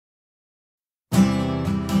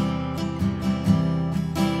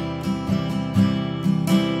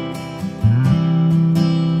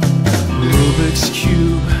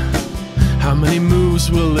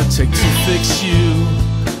times will it take to fix you?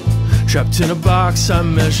 Trapped in a box I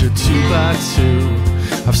measure 2 by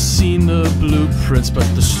 2. I've seen the blueprints, but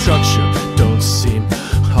the structure don't seem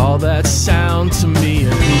all that sound to me.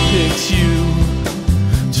 And who picked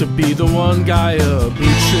you to be the one guy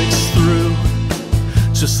blue tricks through?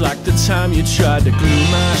 Just like the time you tried to glue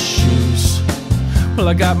my shoes. Well,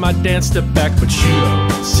 I got my dance step back, but you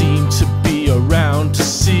don't seem to be around to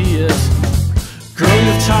see it. Girl,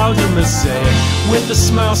 you've tiled your mosaic with a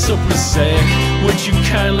smile so prosaic. Would you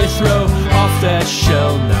kindly throw off that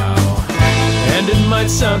shell now? And it might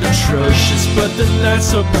sound atrocious, but the night's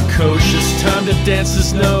so precocious. Time to dance,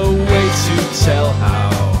 there's no way to tell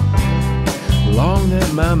how long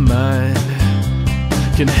that my mind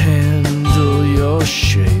can handle your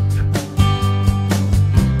shape.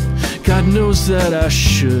 God knows that I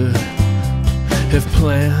should have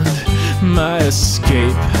planned my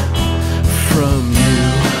escape from you.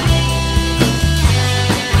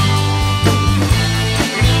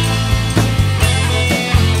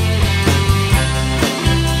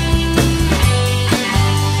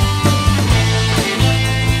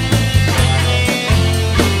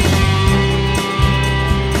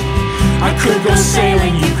 I could go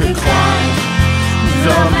sailing, you could climb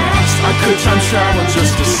the mast. I could time travel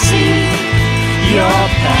just to see your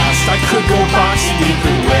past. I could go boxing, you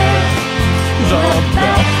could wear the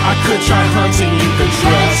belt. I could try hunting, you could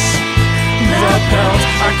dress the pelt.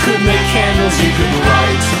 I could make candles, you could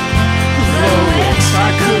write the lyrics. I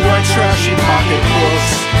could write trashy pocket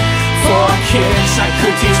books for kids. I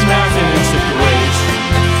could teach math and integrate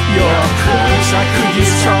your curves. I could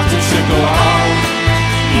use chalk to tickle all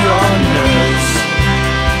your nerves.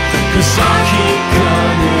 'Cause I keep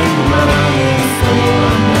running, running for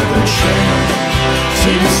another chance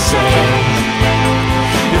to say,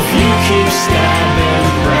 if you keep stabbing,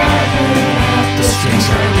 grabbing at the strings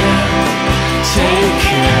I can't take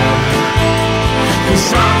care.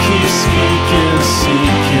 'Cause I keep speaking,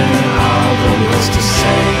 seeking all the words to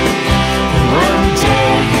say.